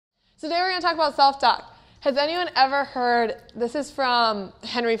Today we're going to talk about self-talk. Has anyone ever heard, this is from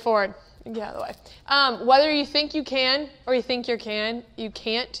Henry Ford, get out of the way. Whether you think you can or you think you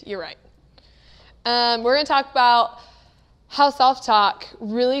can't, you're right. We're going to talk about how self-talk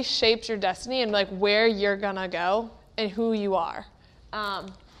really shapes your destiny and like where you're going to go and who you are. Have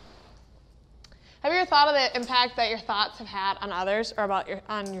you ever thought of the impact that your thoughts have had on others or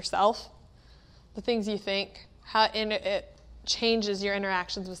on yourself? The things you think, how it changes your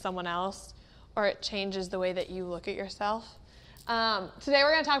interactions with someone else, or it changes the way that you look at yourself. Today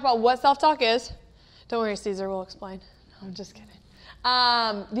we're going to talk about what self-talk is. Don't worry, Caesar will explain. No, I'm just kidding.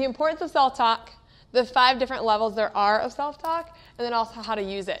 The importance of self-talk, the 5 different levels there are of self-talk, and then also how to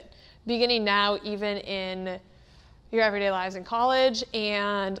use it, beginning now, even in your everyday lives in college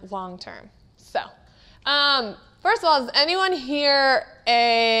and long-term. So, first of all, is anyone here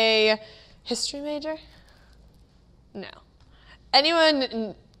a history major? No.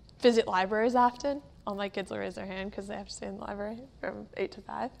 Anyone visit libraries often? All my kids will raise their hand because they have to stay in the library from 8 to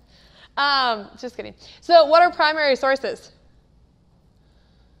 5. Just kidding. So what are primary sources?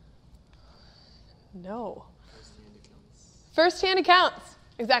 No. First-hand accounts.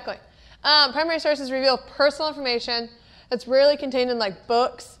 Exactly. Primary sources reveal personal information that's rarely contained in like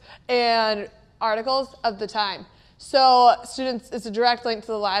books and articles of the time. So students, it's a direct link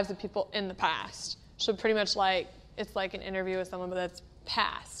to the lives of people in the past. So pretty much like, it's like an interview with someone, but that's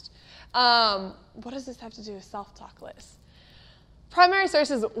past. What does this have to do with self-talk, Liz? Primary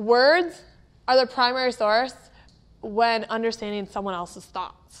sources, words are the primary source when understanding someone else's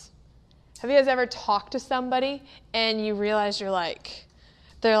thoughts. Have you guys ever talked to somebody and you realize they're like,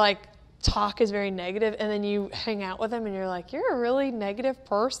 talk is very negative, and then you hang out with them and you're like, you're a really negative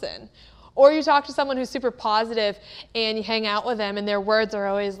person. Or you talk to someone who's super positive and you hang out with them and their words are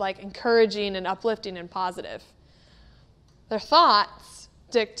always like encouraging and uplifting and positive. Their thoughts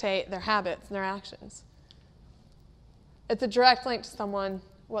dictate their habits and their actions. It's a direct link to someone,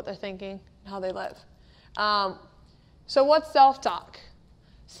 what they're thinking, and how they live. So what's self-talk?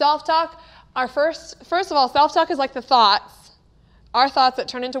 Self-talk, first of all, self-talk is like the thoughts, our thoughts that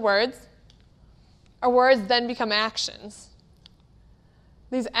turn into words. Our words then become actions.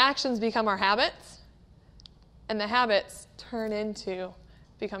 These actions become our habits, and the habits turn into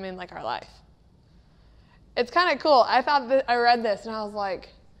becoming like our life. It's kind of cool. I read this and I was like,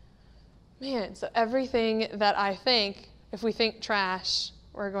 man, so everything that I think, if we think trash,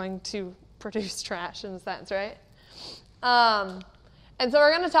 we're going to produce trash in a sense, right? And so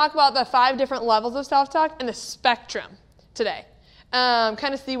we're going to talk about the 5 different levels of self-talk and the spectrum today.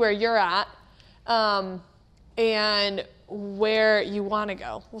 Kind of see where you're at and where you want to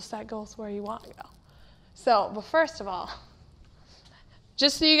go. We'll set goals where you want to go. So, but first of all,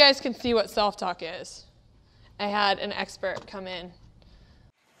 just so you guys can see what self-talk is, I had an expert come in.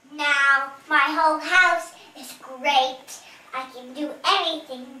 Now, my whole house is great. I can do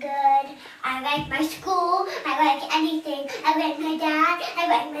anything good. I like my school. I like anything. I like my dad. I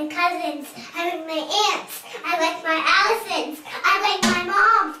like my cousins. I like my aunts. I like my Allisons. I like my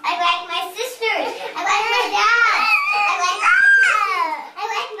moms. I like my sisters. I like my dad. I like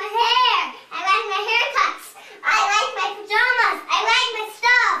my hair. I like my haircuts. I like my pajamas. I like my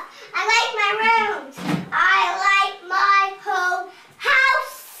stuff. I like my rooms. I like my whole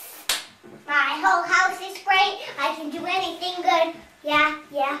house. My whole house is great. I can do anything good. Yeah.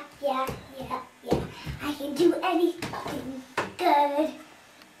 I can do anything good.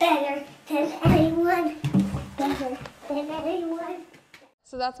 Better than anyone. Better than anyone.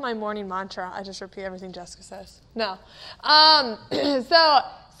 So that's my morning mantra. I just repeat everything Jessica says. No. So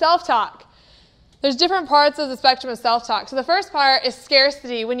self-talk. There's different parts of the spectrum of self-talk. So the first part is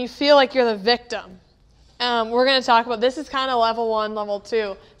scarcity, when you feel like you're the victim. We're going to talk about, this is kind of level 1, level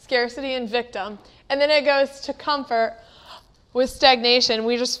 2, scarcity and victim. And then it goes to comfort with stagnation.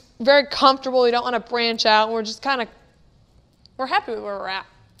 We're just very comfortable. We don't want to branch out. And we're just we're happy with where we're at.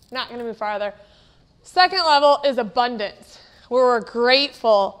 Not going to move farther. Second level is abundance, where we're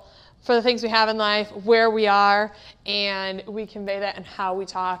grateful for the things we have in life, where we are, and we convey that in how we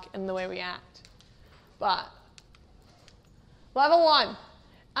talk and the way we act. But level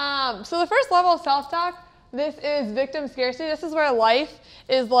 1. So the first level of self-talk, this is victim scarcity. This is where life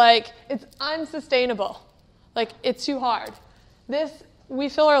is like, it's unsustainable. Like, it's too hard. We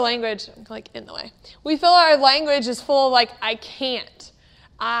fill our language, like, in the way. We fill our language is full of, like, I can't.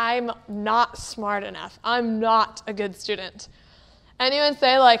 I'm not smart enough. I'm not a good student. Anyone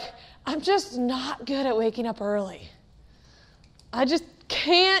say, like, I'm just not good at waking up early. I just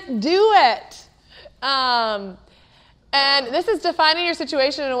can't do it. And this is defining your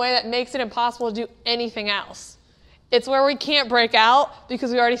situation in a way that makes it impossible to do anything else. It's where we can't break out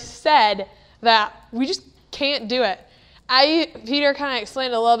because we already said that we just can't do it. Peter kind of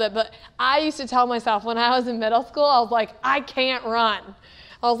explained it a little bit, but I used to tell myself when I was in middle school, I was like, I can't run.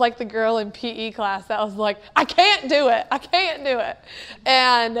 I was like the girl in PE class that was like, I can't do it. I can't do it.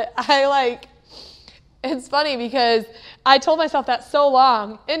 And it's funny because I told myself that so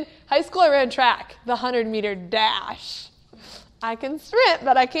long. In high school, I ran track, the 100-meter dash. I can sprint,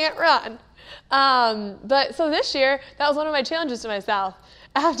 but I can't run. But so this year, that was one of my challenges to myself.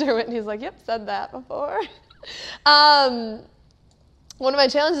 After Whitney's like, yep, said that before. One of my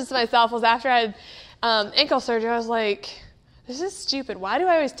challenges to myself was after I had ankle surgery, I was like, this is stupid. Why do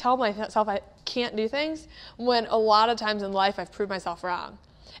I always tell myself I can't do things when a lot of times in life I've proved myself wrong?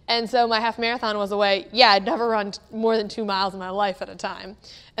 And so my half marathon was a way, I'd never run more than 2 miles in my life at a time.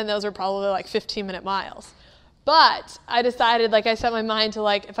 And those were probably like 15-minute miles. But I decided, I set my mind to,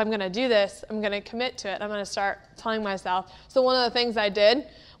 if I'm going to do this, I'm going to commit to it. I'm going to start telling myself. So one of the things I did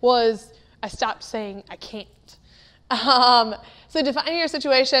was I stopped saying I can't. So defining your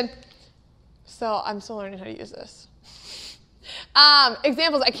situation. So I'm still learning how to use this.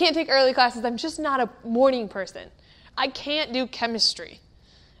 Examples, I can't take early classes. I'm just not a morning person. I can't do chemistry.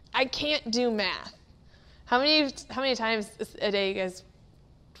 I can't do math. How many times a day, you guys,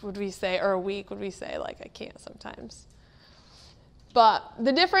 would we say, or a week, would we say, I can't sometimes? But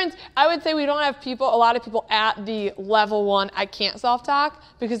the difference, I would say we don't have a lot of people at the level 1 I can't self-talk,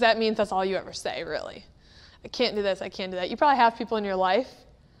 because that means that's all you ever say, really. I can't do this, I can't do that. You probably have people in your life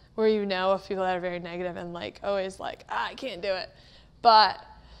where you know of people that are very negative and always I can't do it. But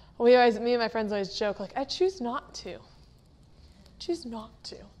me and my friends always joke, I choose not to. Choose not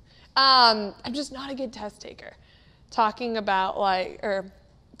to. I'm just not a good test taker. Talking about I'm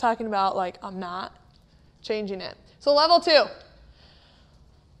not, changing it. So level 2.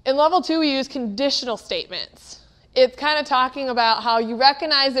 In level 2, we use conditional statements. It's kind of talking about how you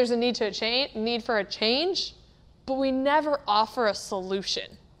recognize there's a need for a change, but we never offer a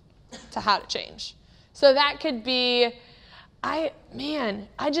solution to how to change. So that could be, I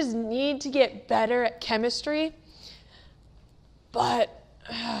just need to get better at chemistry, but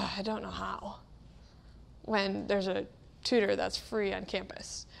I don't know how. When there's a tutor that's free on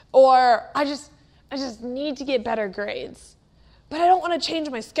campus. Or I just need to get better grades, but I don't want to change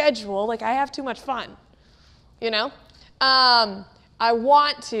my schedule. I have too much fun, I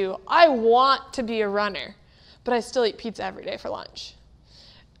want to be a runner, but I still eat pizza every day for lunch.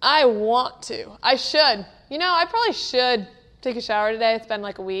 I want to. I should. I probably should take a shower today. It's been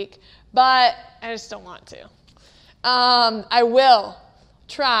a week, but I just don't want to. I will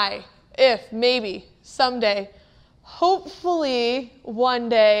try if maybe someday, hopefully one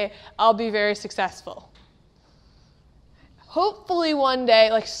day, I'll be very successful. Hopefully one day,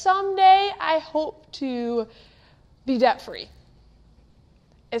 someday, I hope to be debt-free.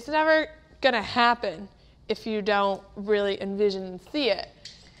 It's never going to happen if you don't really envision and see it.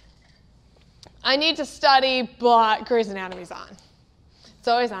 I need to study, but Grey's Anatomy's on. It's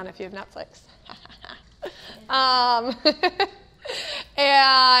always on if you have Netflix.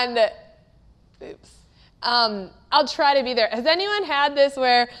 And, I'll try to be there. Has anyone had this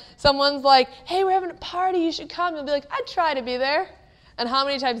where someone's like, hey, we're having a party, you should come? You'll be like, I'd try to be there. And how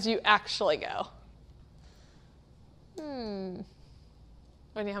many times do you actually go?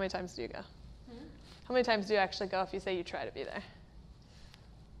 Wendy, how many times do you go? How many times do you actually go if you say you try to be there?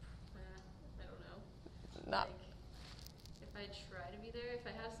 I don't know. Not. If I try to be there, if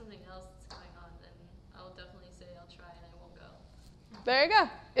I have something else that's going on, then I'll definitely say I'll try and I won't go. There you go.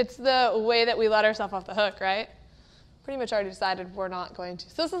 It's the way that we let ourselves off the hook, right? Pretty much already decided we're not going to.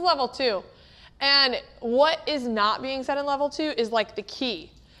 So this is level 2. And what is not being said in level 2 is the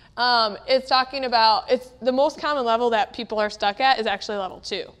key. It's talking about, it's the most common level that people are stuck at is actually level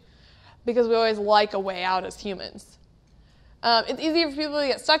 2. Because we always like a way out as humans. It's easier for people to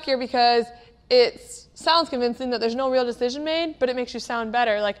get stuck here because it sounds convincing that there's no real decision made, but it makes you sound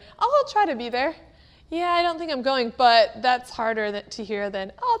better. I'll try to be there. Yeah, I don't think I'm going, but that's harder to hear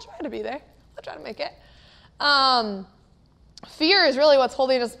than, I'll try to be there. I'll try to make it. Fear is really what's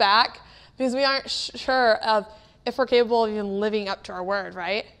holding us back because we aren't sure of if we're capable of even living up to our word,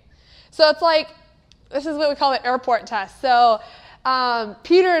 right? So it's this is what we call the airport test. So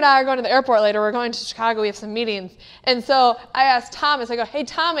Peter and I are going to the airport later. We're going to Chicago. We have some meetings. And so I asked Thomas, I go, hey,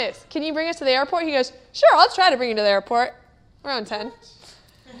 Thomas, can you bring us to the airport? He goes, sure, I'll try to bring you to the airport. We're on 10.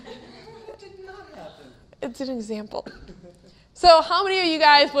 That did not happen. It's an example. So how many of you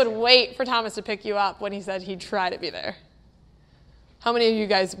guys would wait for Thomas to pick you up when he said he'd try to be there? How many of you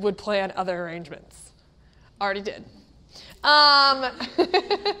guys would plan other arrangements? Already did.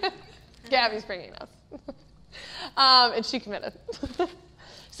 Gabby's bringing us. And she committed.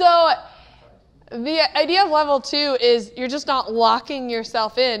 So the idea of level 2 is you're just not locking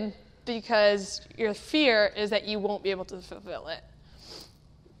yourself in because your fear is that you won't be able to fulfill it.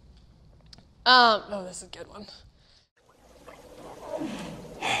 Oh, this is a good one.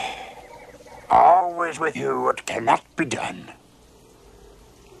 Always with you what cannot be done.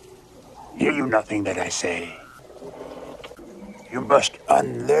 Hear you nothing that I say. You must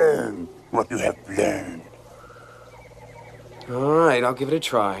unlearn what you have learned. All right, I'll give it a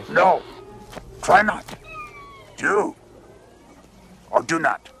try. No, try not. Do or do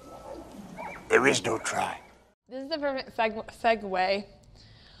not. There is no try. This is the perfect segue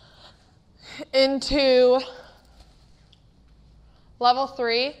into level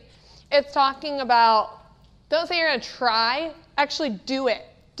 3. It's talking about, don't say you're going to try, actually do it.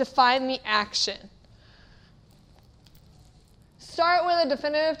 Define the action. Start with a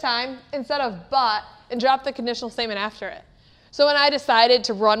definitive time instead of but, and drop the conditional statement after it. So when I decided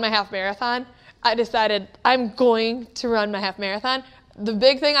to run my half marathon, I decided I'm going to run my half marathon. The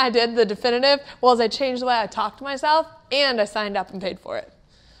big thing I did, the definitive, was I changed the way I talked to myself, and I signed up and paid for it.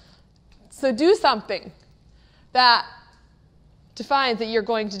 So do something that defines that you're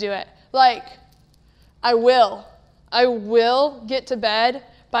going to do it. Like, I will get to bed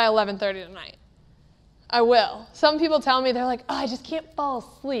by 11:30 tonight. I will. Some people tell me, they're like, oh, I just can't fall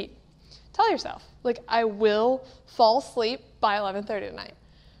asleep. Tell yourself, like, I will fall asleep by 11:30 tonight.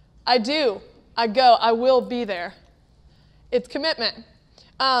 I do. I go. I will be there. It's commitment.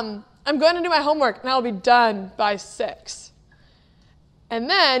 I'm going to do my homework, and I'll be done by 6. And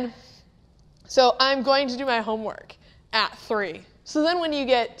then, so I'm going to do my homework at 3. So then when you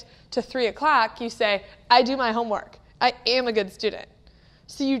get to 3 o'clock, you say, I do my homework. I am a good student.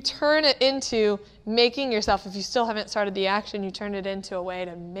 So you turn it into making yourself, if you still haven't started the action, you turn it into a way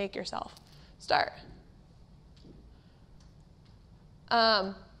to make yourself start.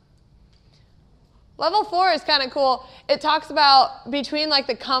 Level 4 is kind of cool. It talks about between like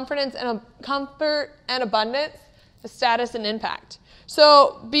the comfort and abundance, the status and impact.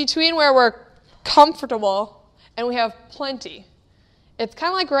 So between where we're comfortable and we have plenty, it's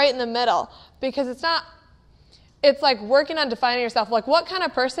kind of like right in the middle, because it's like working on defining yourself. Like, what kind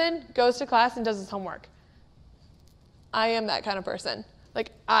of person goes to class and does his homework? I am that kind of person.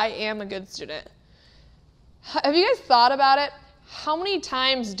 Like, I am a good student. Have you guys thought about it? How many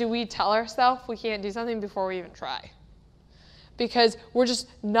times do we tell ourselves we can't do something before we even try? Because we're just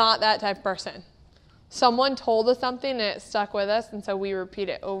not that type of person. Someone told us something and it stuck with us, and so we repeat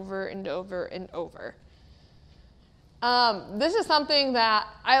it over and over and over. This is something that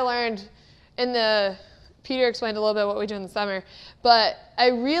I learned Peter explained a little bit what we do in the summer, but I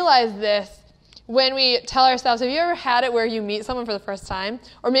realized this when we tell ourselves, have you ever had it where you meet someone for the first time?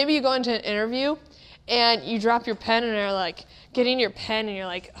 Or maybe you go into an interview and you drop your pen and are like getting your pen and you're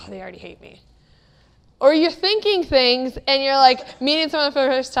like, oh, they already hate me. Or you're thinking things and you're like meeting someone for the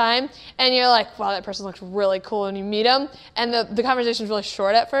first time and you're like, wow, that person looks really cool, and you meet them and the conversation's really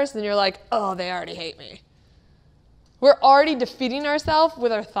short at first and you're like, oh, they already hate me. We're already defeating ourselves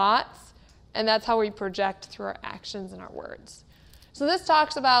with our thoughts, and that's how we project through our actions and our words. So this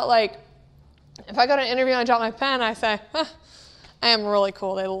talks about, like, if I go to an interview and I drop my pen, I say, I am really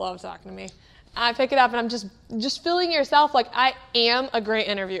cool. They love talking to me. I pick it up, and I'm just feeling yourself like I am a great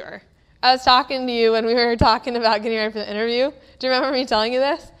interviewer. I was talking to you when we were talking about getting ready for the interview. Do you remember me telling you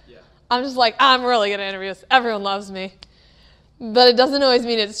this? Yeah. I'm just like, I'm really good at interviews. Everyone loves me. But it doesn't always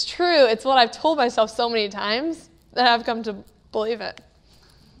mean it's true. It's what I've told myself so many times that I've come to believe it.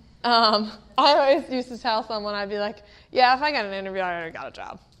 I always used to tell someone, I'd be like, yeah, if I got an interview, I already got a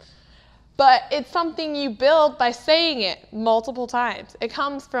job. But it's something you build by saying it multiple times. It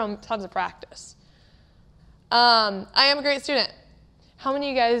comes from tons of practice. I am a great student. How many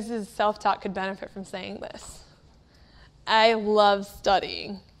of you guys' self-talk could benefit from saying this? I love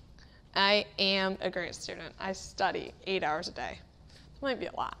studying. I am a great student. I study 8 hours a day. That might be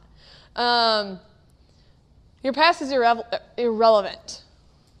a lot. Your past is irrelevant.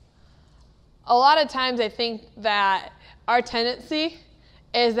 A lot of times I think that our tendency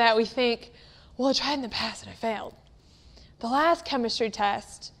is that we think, well, I tried in the past and I failed. The last chemistry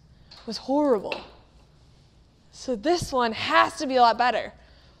test was horrible. So this one has to be a lot better.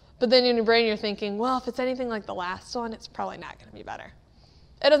 But then in your brain you're thinking, well, if it's anything like the last one, it's probably not going to be better.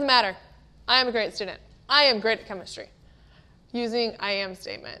 It doesn't matter. I am a great student. I am great at chemistry. Using I am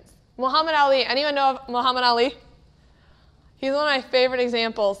statements. Muhammad Ali. Anyone know of Muhammad Ali? He's one of my favorite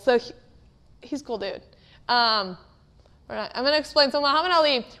examples. So he's a cool dude. I'm going to explain. So Muhammad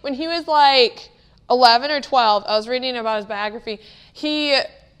Ali, when he was like 11 or 12, I was reading about his biography. He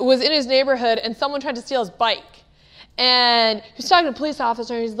was in his neighborhood and someone tried to steal his bike. And he was talking to a police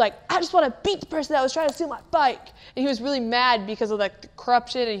officer, and he's like, I just want to beat the person that was trying to steal my bike. And he was really mad because of like the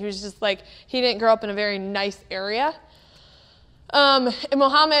corruption, and he was just like, he didn't grow up in a very nice area. And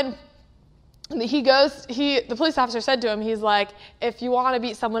Muhammad, the police officer said to him, he's like, if you want to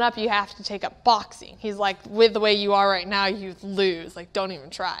beat someone up, you have to take up boxing. He's like, with the way you are right now, you lose. Like, don't even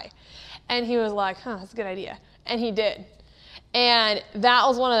try. And he was like, that's a good idea. And he did. And that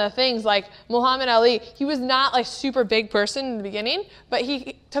was one of the things, like, Muhammad Ali, he was not like super big person in the beginning, but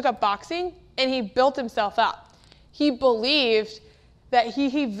he took up boxing and he built himself up. He believed that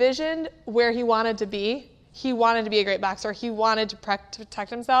he visioned where he wanted to be. He wanted to be a great boxer. He wanted to protect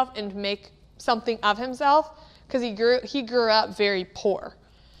himself and make something of himself because he grew up very poor.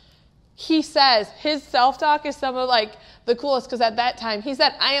 He says his self-talk is some of like the coolest because at that time he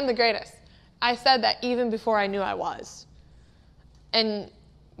said, I am the greatest. I said that even before I knew I was. And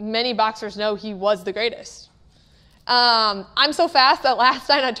many boxers know he was the greatest. I'm so fast that last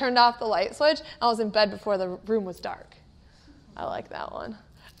night I turned off the light switch. I was in bed before the room was dark. I like that one.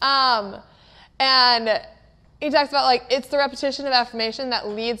 And he talks about like it's the repetition of affirmation that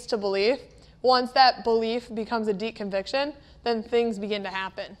leads to belief. Once that belief becomes a deep conviction, then things begin to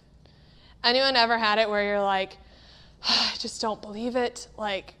happen. Anyone ever had it where you're like, I just don't believe it.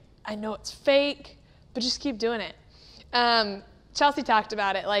 Like, I know it's fake, but just keep doing it. Chelsea talked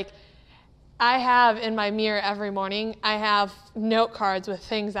about it. Like, I have in my mirror every morning, I have note cards with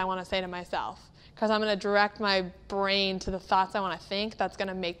things I want to say to myself because I'm going to direct my brain to the thoughts I want to think that's going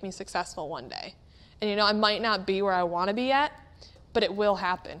to make me successful one day. And, you know, I might not be where I want to be yet, but it will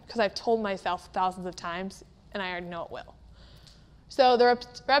happen because I've told myself thousands of times, and I already know it will. So the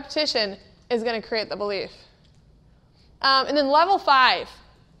repetition is going to create the belief. And then level 5.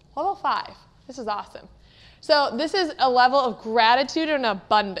 This is awesome. So this is a level of gratitude and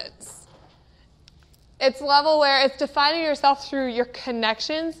abundance. It's a level where it's defining yourself through your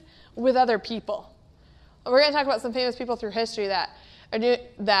connections with other people. We're going to talk about some famous people through history that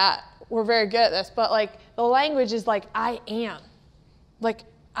were very good at this, but like the language is like, I am. Like,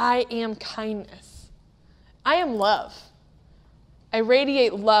 I am kindness. I am love. I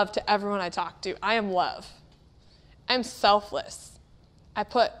radiate love to everyone I talk to. I am love. I'm selfless. I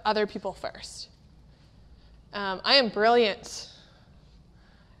put other people first. I am brilliant.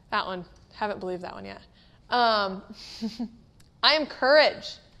 That one, haven't believed that one yet. I am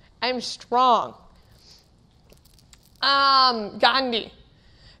courage. I am strong. Gandhi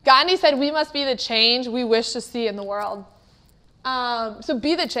said we must be the change we wish to see in the world. So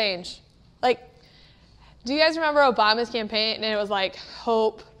be the change. Like, do you guys remember Obama's campaign? And it was like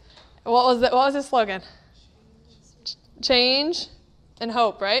hope. What was his slogan? Change and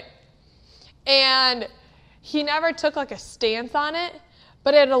hope, right? And he never took like a stance on it,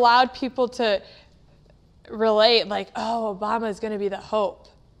 but it allowed people to relate like, oh, Obama is going to be the hope.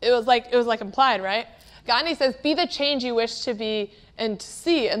 It was like implied, right? Gandhi says, be the change you wish to be and to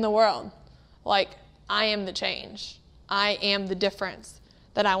see in the world. Like, I am the change. I am the difference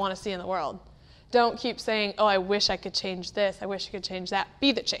that I want to see in the world. Don't keep saying, oh, I wish I could change this. I wish I could change that.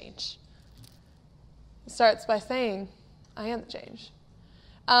 Be the change. It starts by saying, I am the change.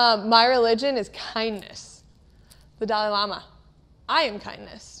 My religion is kindness. The Dalai Lama. I am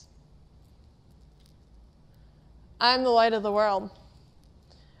kindness. I am the light of the world.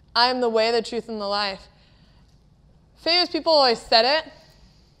 I am the way, the truth, and the life. Famous people always said it,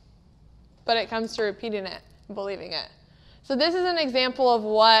 but it comes to repeating it and believing it. So this is an example of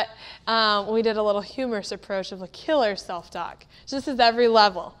what we did a little humorous approach of a killer self-talk. So this is every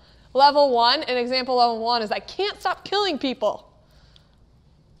level. Level 1, an example of level 1 is I can't stop killing people.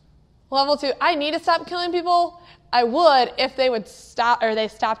 Level 2, I need to stop killing people. I would if they would stop or they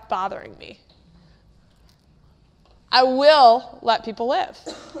stopped bothering me. I will let people live.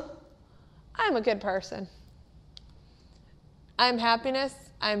 I'm a good person. I'm happiness,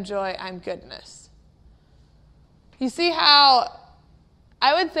 I'm joy, I'm goodness. You see how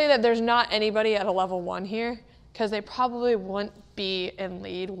I would say that there's not anybody at a level 1 here because they probably wouldn't be in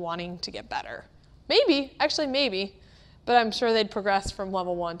lead wanting to get better. Maybe, but I'm sure they'd progress from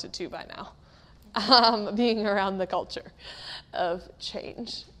level 1 to 2 by now, being around the culture of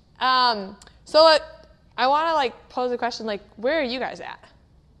change. So I want to pose a question where are you guys at?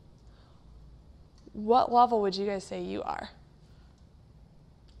 What level would you guys say you are?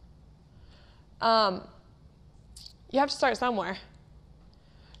 You have to start somewhere.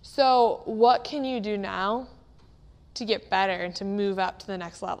 So what can you do now to get better and to move up to the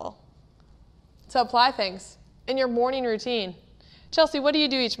next level? So apply things in your morning routine. Chelsea, what do you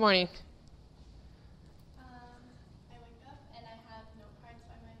do each morning? I wake up and I have note cards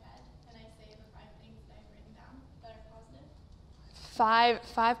by my bed and I say the 5 things that I've written down that are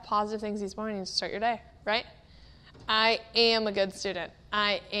 5 positive things these mornings to start your day, right? I am a good student.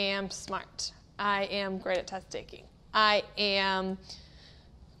 I am smart. I am great at test taking. I am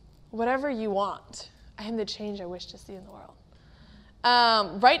whatever you want. I am the change I wish to see in the world.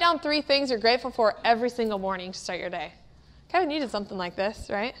 Write down 3 things you're grateful for every single morning to start your day. Kevin, you did something like this,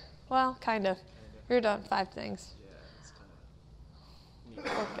 right? Well, kind of. You're done 5 things. Yeah, it's kind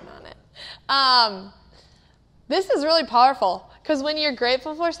of Working on it. This is really powerful because when you're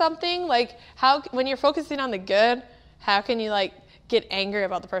grateful for something, like when you're focusing on the good, how can you like get angry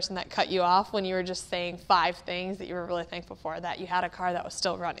about the person that cut you off when you were just saying 5 things that you were really thankful for? That you had a car that was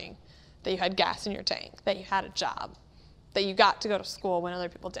still running, that you had gas in your tank, that you had a job, that you got to go to school when other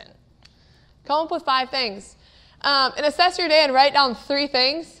people didn't. Come up with 5 things. And assess your day and write down 3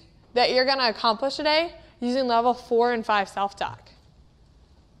 things that you're going to accomplish today using level 4 and 5 self-talk.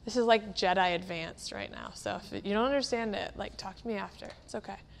 This is like Jedi advanced right now. So if you don't understand it, like talk to me after. It's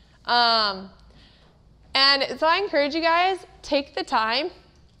okay. And so I encourage you guys, take the time.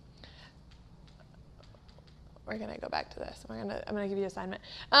 We're going to go back to this. I'm going to give you an assignment.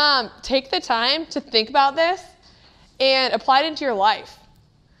 Take the time to think about this and apply it into your life.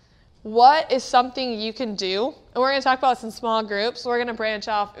 What is something you can do? And we're going to talk about this in small groups. We're going to branch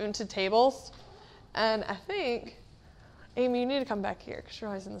off into tables. And I think, Amy, you need to come back here because you're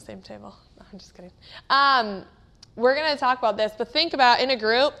always in the same table. No, I'm just kidding. We're going to talk about this, but think about in a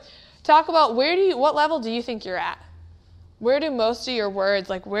group, talk about what level do you think you're at? Where do most of your words,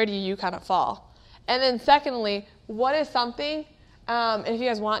 like where do you kind of fall? And then secondly, what is something, and if you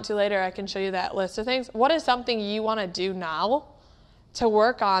guys want to later, I can show you that list of things. What is something you want to do now to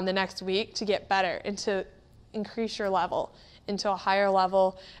work on the next week to get better and to increase your level into a higher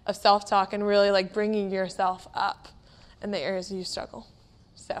level of self-talk and really like bringing yourself up in the areas you struggle.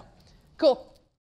 So, cool.